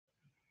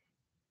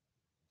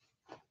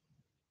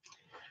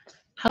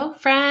Hello,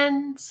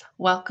 friends.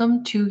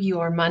 Welcome to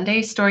your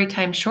Monday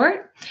Storytime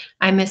Short.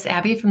 I'm Miss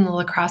Abby from the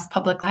La Crosse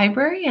Public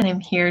Library, and I'm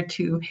here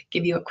to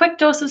give you a quick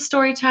dose of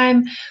story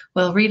time.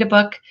 We'll read a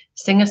book,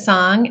 sing a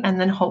song, and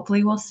then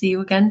hopefully we'll see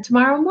you again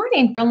tomorrow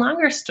morning for a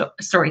longer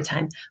story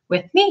time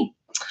with me.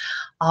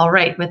 All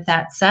right, with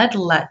that said,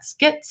 let's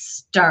get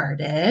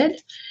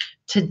started.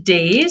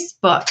 Today's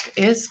book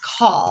is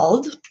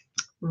called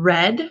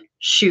Red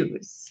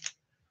Shoes.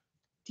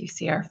 Do you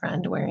see our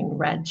friend wearing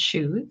red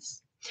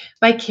shoes?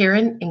 By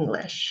Karen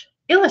English,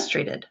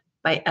 illustrated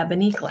by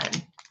Ebony Glenn.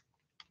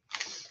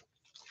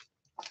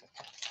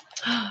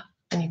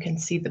 And you can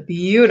see the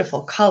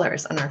beautiful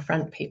colors on our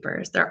front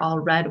papers. They're all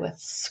red with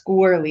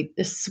squiggly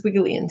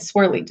and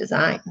swirly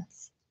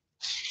designs.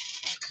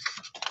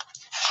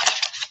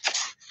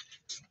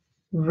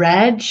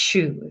 Red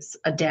Shoes,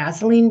 a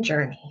dazzling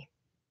journey.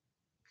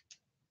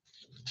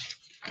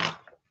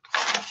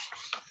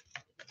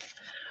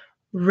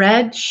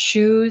 Red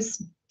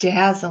shoes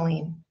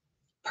dazzling,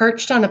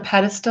 perched on a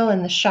pedestal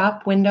in the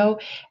shop window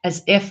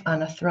as if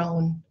on a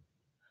throne.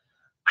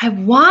 "I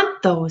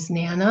want those,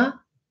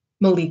 Nana,"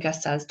 Malika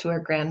says to her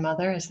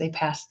grandmother as they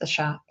pass the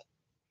shop.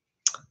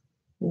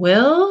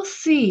 "We'll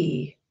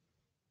see,"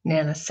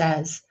 Nana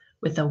says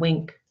with a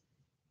wink.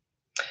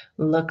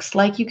 "Looks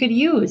like you could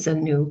use a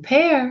new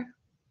pair."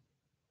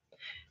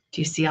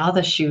 Do you see all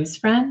the shoes,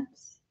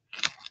 friends?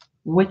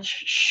 Which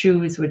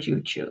shoes would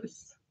you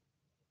choose?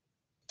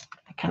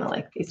 I kind of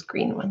like these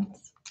green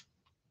ones.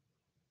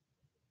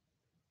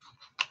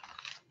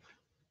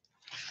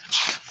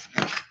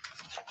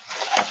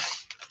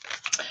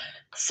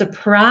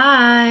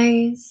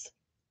 Surprise!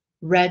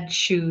 Red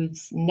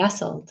shoes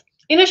nestled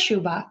in a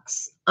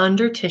shoebox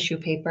under tissue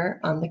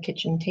paper on the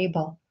kitchen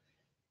table.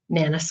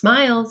 Nana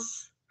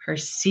smiles, her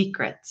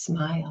secret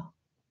smile.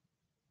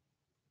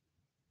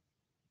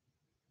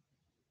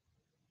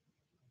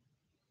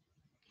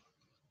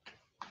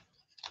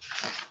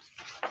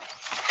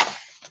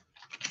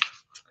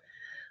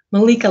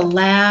 Malika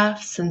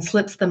laughs and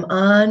slips them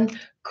on.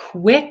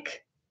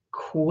 Quick,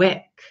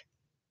 quick.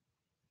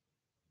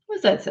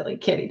 What's that silly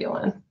kitty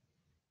doing?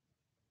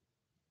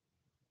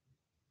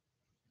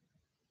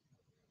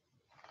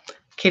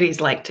 Kitties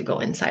like to go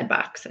inside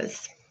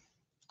boxes.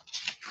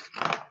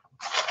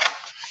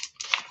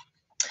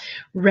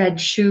 Red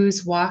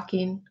shoes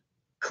walking,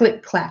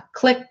 click, clack,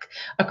 click,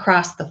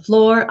 across the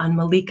floor on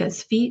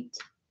Malika's feet.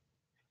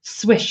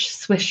 Swish,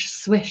 swish,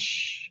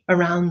 swish,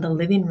 around the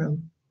living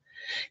room.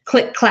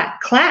 Click,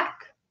 clack,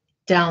 clack,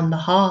 down the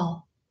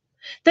hall.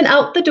 Then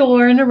out the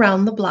door and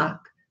around the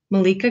block,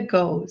 Malika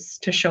goes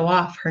to show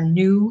off her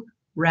new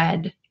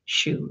red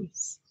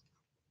shoes.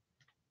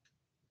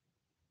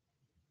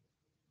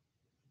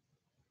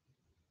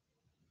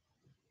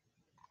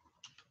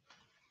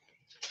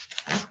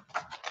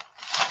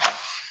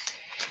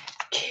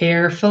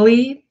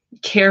 Carefully,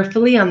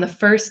 carefully on the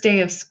first day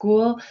of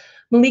school,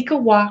 Malika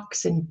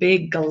walks in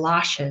big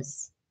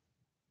galoshes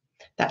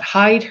that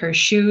hide her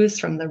shoes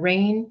from the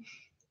rain.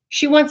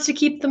 She wants to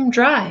keep them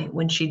dry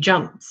when she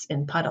jumps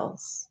in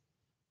puddles.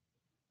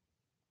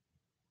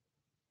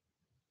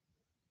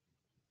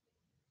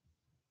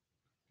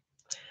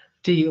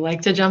 Do you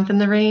like to jump in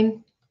the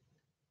rain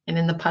and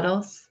in the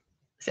puddles?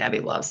 Abby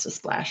loves to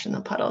splash in the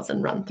puddles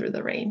and run through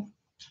the rain.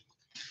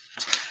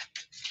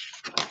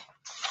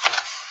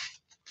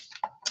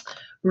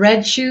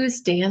 Red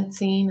shoes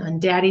dancing on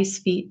Daddy's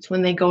feet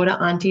when they go to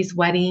Auntie's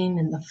wedding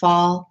in the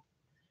fall.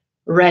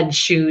 Red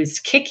shoes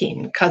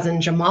kicking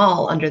Cousin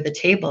Jamal under the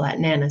table at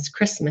Nana's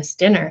Christmas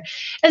dinner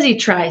as he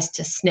tries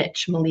to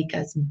snitch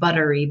Malika's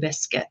buttery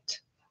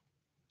biscuit.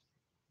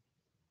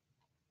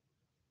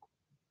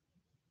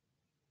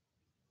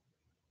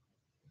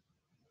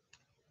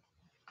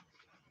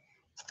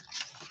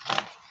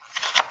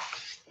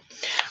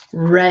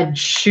 Red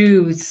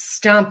shoes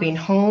stomping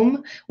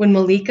home when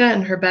Malika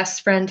and her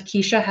best friend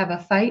Keisha have a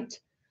fight.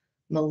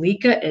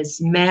 Malika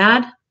is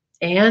mad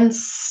and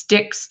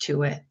sticks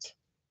to it.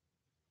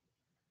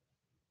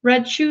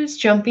 Red shoes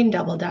jumping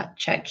double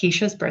dutch at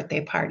Keisha's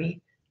birthday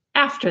party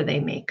after they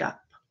make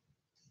up.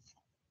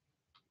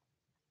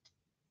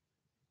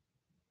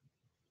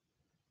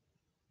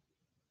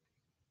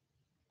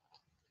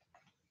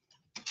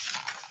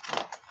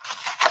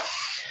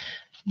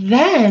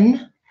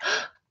 Then,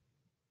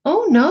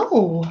 oh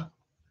no,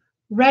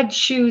 red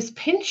shoes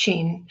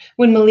pinching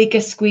when Malika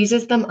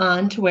squeezes them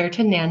on to wear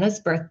to Nana's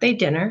birthday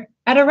dinner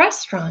at a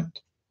restaurant.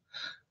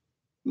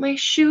 "My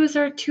shoes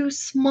are too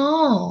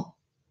small,"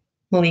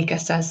 Malika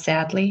says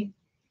sadly.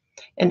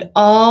 And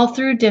all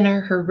through dinner,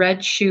 her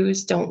red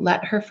shoes don't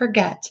let her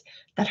forget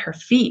that her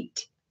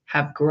feet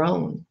have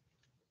grown.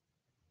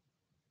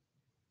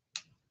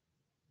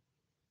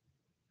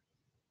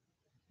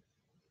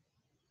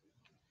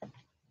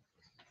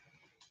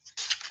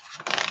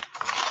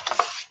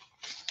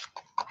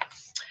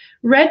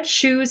 Red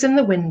shoes in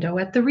the window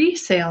at the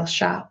resale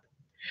shop,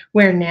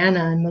 where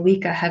Nana and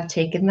Malika have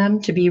taken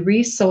them to be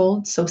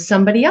resold so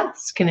somebody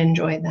else can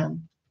enjoy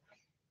them.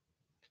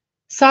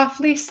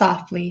 Softly,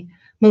 softly,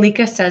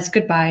 Malika says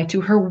goodbye to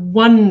her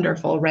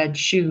wonderful red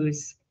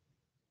shoes.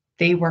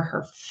 They were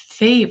her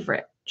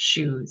favorite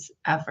shoes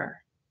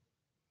ever.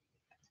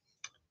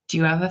 Do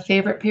you have a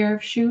favorite pair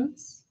of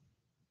shoes?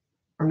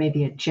 Or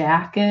maybe a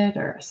jacket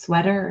or a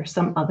sweater or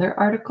some other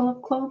article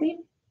of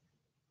clothing?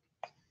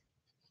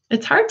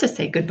 It's hard to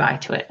say goodbye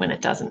to it when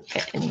it doesn't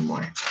fit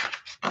anymore.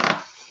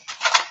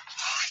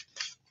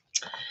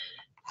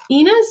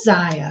 Ina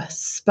Zaya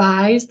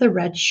spies the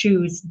red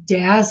shoes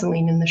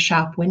dazzling in the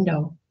shop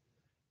window.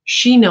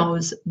 She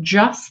knows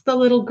just the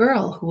little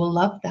girl who will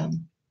love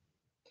them.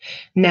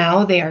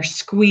 Now they are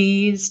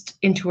squeezed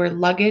into her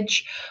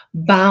luggage,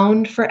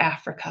 bound for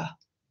Africa.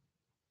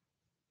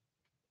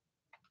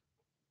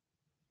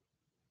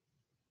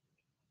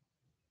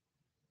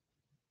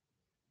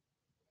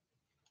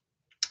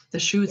 The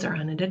shoes are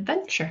on an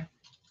adventure.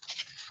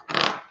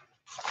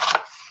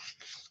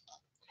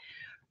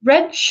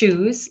 Red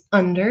shoes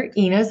under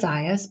Ina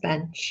Zaya's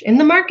bench in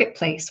the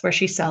marketplace where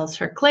she sells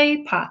her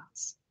clay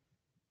pots.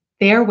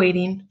 They are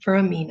waiting for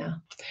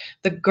Amina,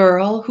 the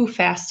girl who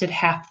fasted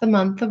half the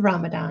month of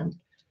Ramadan,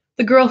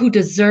 the girl who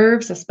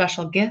deserves a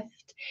special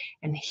gift,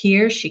 and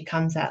here she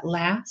comes at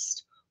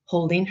last,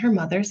 holding her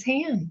mother's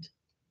hand.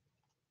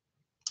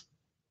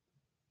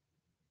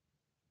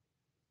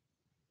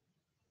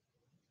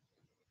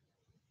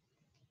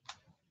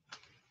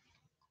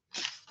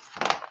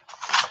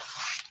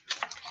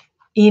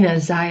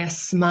 Ina Zaya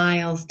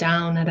smiles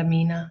down at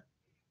Amina.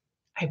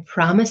 I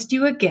promised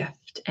you a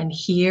gift, and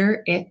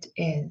here it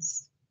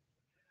is.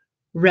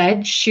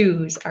 Red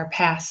shoes are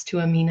passed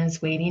to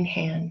Amina's waiting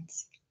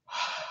hands.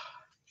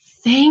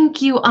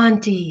 Thank you,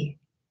 Auntie,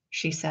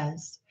 she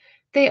says.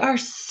 They are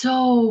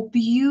so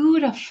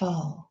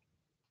beautiful.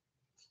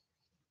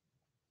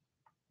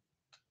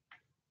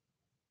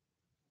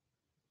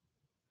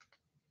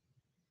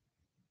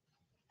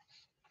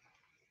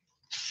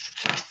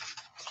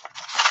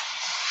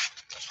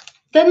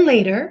 Then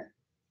later,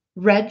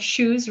 red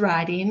shoes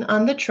riding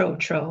on the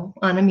tro-tro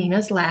on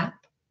Amina's lap.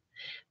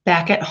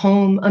 Back at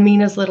home,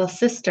 Amina's little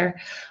sister,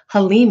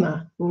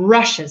 Halima,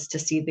 rushes to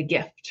see the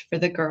gift for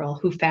the girl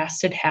who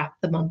fasted half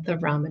the month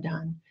of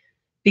Ramadan,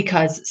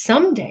 because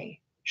someday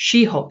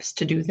she hopes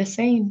to do the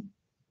same.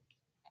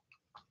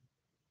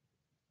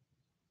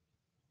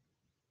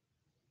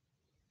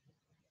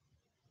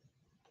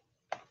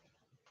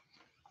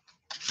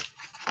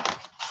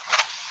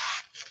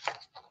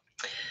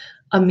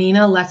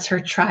 Amina lets her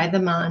try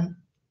them on,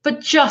 but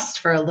just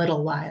for a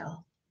little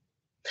while.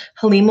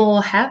 Halima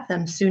will have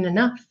them soon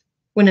enough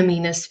when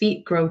Amina's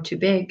feet grow too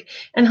big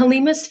and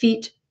Halima's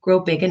feet grow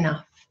big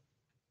enough.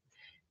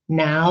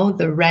 Now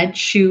the red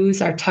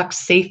shoes are tucked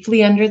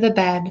safely under the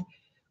bed,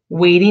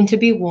 waiting to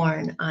be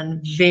worn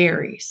on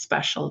very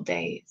special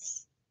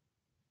days.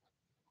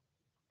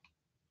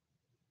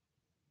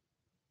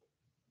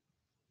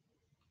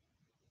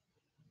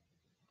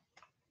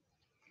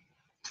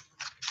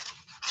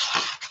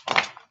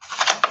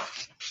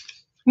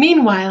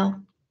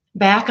 Meanwhile,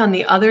 back on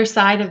the other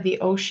side of the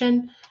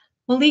ocean,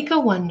 Malika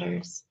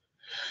wonders,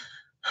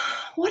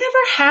 whatever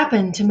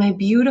happened to my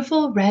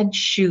beautiful red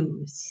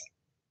shoes?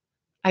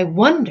 I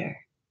wonder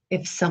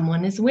if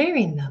someone is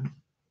wearing them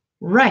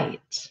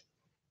right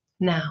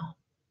now.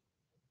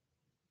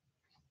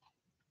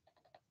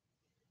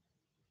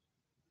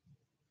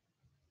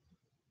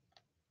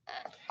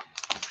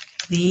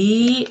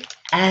 The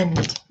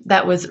end.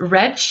 That was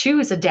Red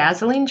Shoes, A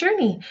Dazzling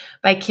Journey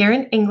by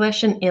Karen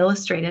English and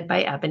illustrated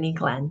by Ebony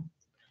Glenn.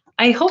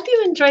 I hope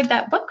you enjoyed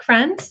that book,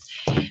 friends.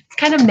 It's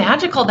kind of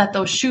magical that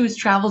those shoes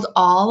traveled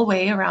all the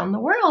way around the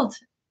world,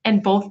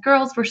 and both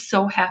girls were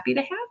so happy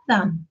to have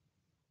them.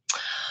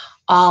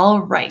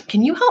 All right,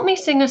 can you help me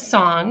sing a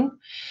song?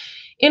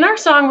 In our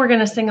song, we're going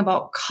to sing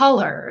about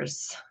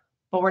colors,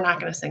 but we're not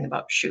going to sing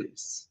about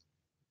shoes.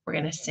 We're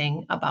going to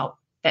sing about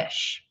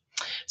fish.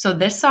 So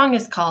this song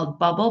is called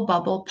Bubble,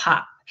 Bubble,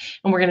 Pop.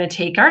 And we're going to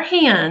take our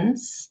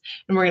hands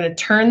and we're going to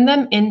turn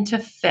them into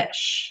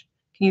fish.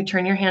 Can you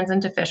turn your hands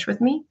into fish with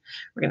me?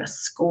 We're going to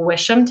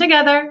squish them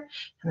together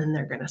and then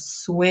they're going to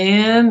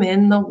swim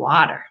in the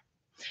water.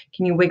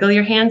 Can you wiggle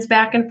your hands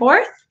back and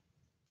forth?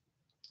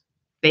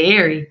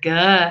 Very good.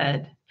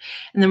 And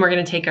then we're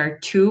going to take our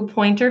two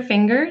pointer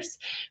fingers.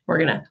 We're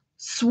going to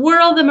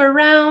swirl them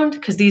around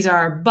because these are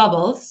our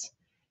bubbles.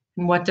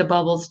 And what do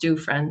bubbles do,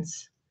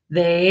 friends?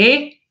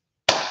 They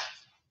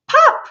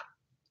pop.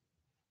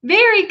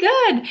 Very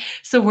good.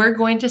 So we're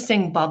going to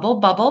sing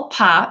Bubble, Bubble,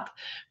 Pop.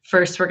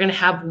 First, we're going to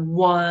have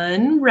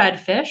one red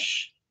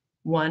fish,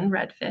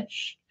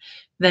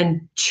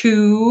 then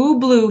two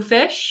blue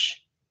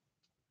fish,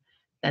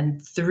 then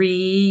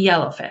three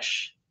yellow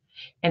fish.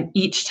 And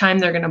each time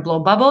they're going to blow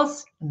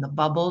bubbles and the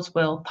bubbles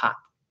will pop.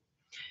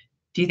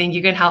 Do you think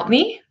you can help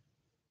me?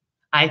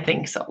 I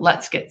think so.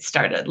 Let's get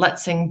started.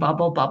 Let's sing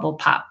Bubble, Bubble,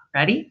 Pop.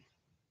 Ready?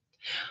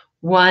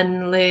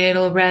 One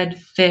little red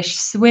fish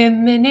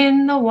swimming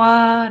in the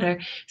water,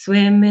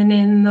 swimming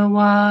in the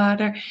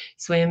water,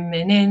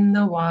 swimming in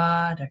the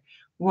water.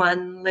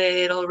 One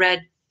little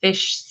red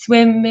fish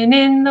swimming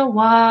in the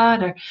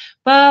water,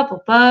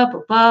 bubble,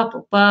 bubble,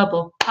 bubble,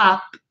 bubble,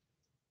 pop.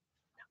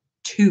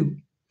 Two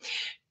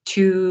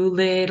Two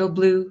little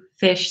blue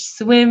fish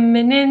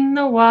swimming in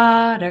the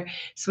water,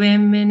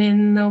 swimming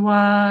in the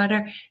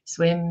water,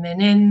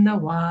 swimming in the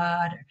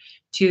water.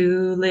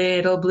 Two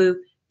little blue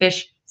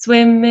fish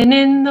swimming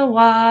in the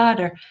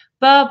water,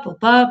 bubble,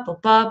 bubble,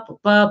 bubble,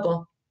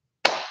 bubble,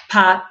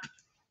 pop.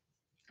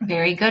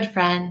 Very good,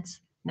 friends.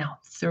 Now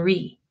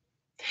 3.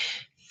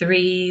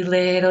 3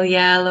 little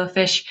yellow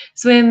fish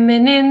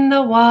swimming in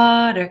the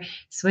water,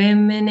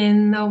 swimming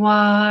in the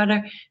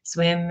water,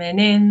 swimming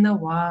in the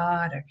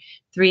water.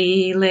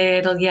 3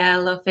 little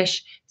yellow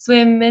fish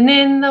swimming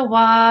in the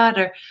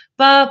water,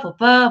 bubble,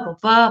 bubble,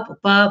 bubble,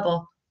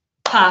 bubble,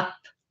 pop.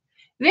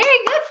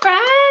 Very good,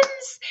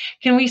 friends.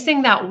 Can we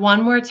sing that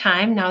one more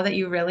time now that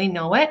you really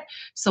know it?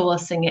 So we'll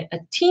sing it a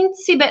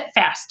teensy bit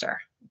faster,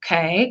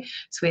 okay?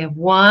 So we have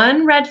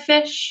 1 red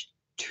fish,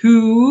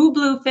 2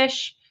 blue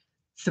fish,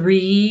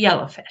 3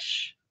 yellow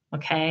fish,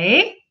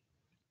 okay?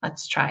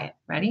 Let's try it.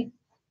 Ready?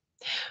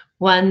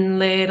 1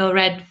 little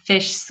red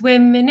fish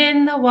swimming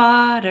in the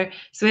water,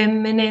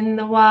 swimming in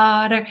the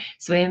water,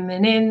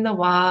 swimming in the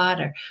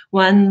water.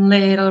 1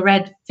 little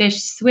red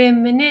fish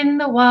swimming in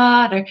the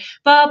water,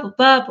 bubble,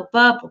 bubble,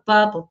 bubble,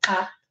 bubble,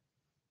 pop.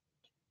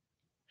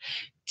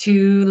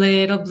 2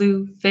 little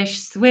blue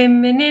fish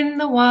swimming in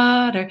the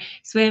water,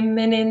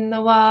 swimming in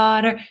the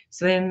water,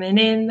 swimming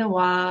in the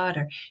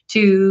water.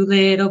 2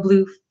 little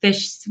blue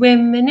fish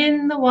swimming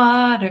in the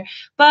water,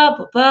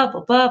 bubble,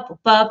 bubble, bubble,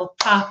 bubble,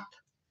 pop.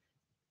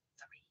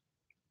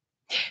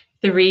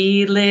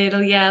 3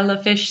 little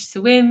yellow fish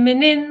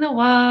swimming in the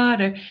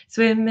water,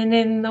 swimming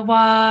in the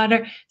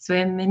water,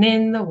 swimming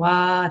in the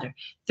water.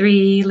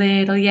 3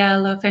 little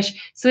yellow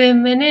fish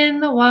swimming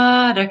in the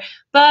water,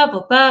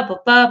 bubble,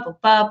 bubble, bubble,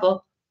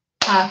 bubble,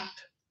 pop.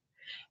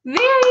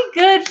 Very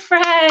good,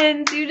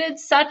 friends. You did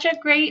such a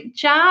great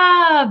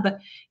job.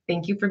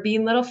 Thank you for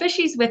being little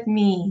fishies with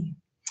me.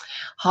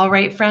 All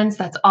right, friends,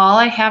 that's all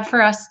I have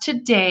for us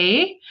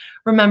today.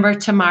 Remember,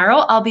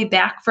 tomorrow I'll be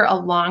back for a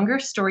longer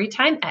story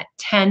time at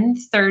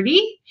 10:30.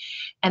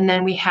 And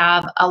then we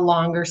have a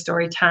longer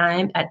story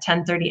time at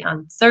 10:30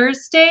 on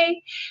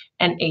Thursday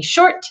and a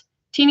short,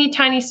 teeny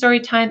tiny story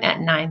time at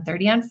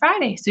 9:30 on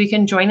Friday. So you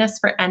can join us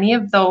for any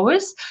of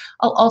those.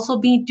 I'll also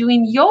be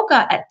doing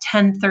yoga at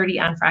 10:30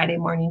 on Friday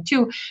morning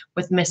too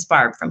with Miss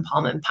Barb from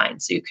Palm and Pine.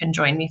 So you can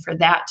join me for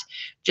that.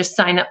 Just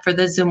sign up for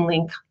the Zoom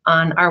link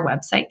on our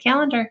website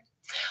calendar.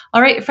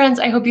 All right,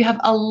 friends, I hope you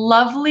have a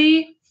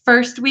lovely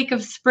first week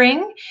of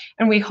spring,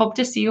 and we hope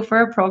to see you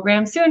for a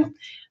program soon.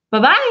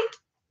 Bye-bye.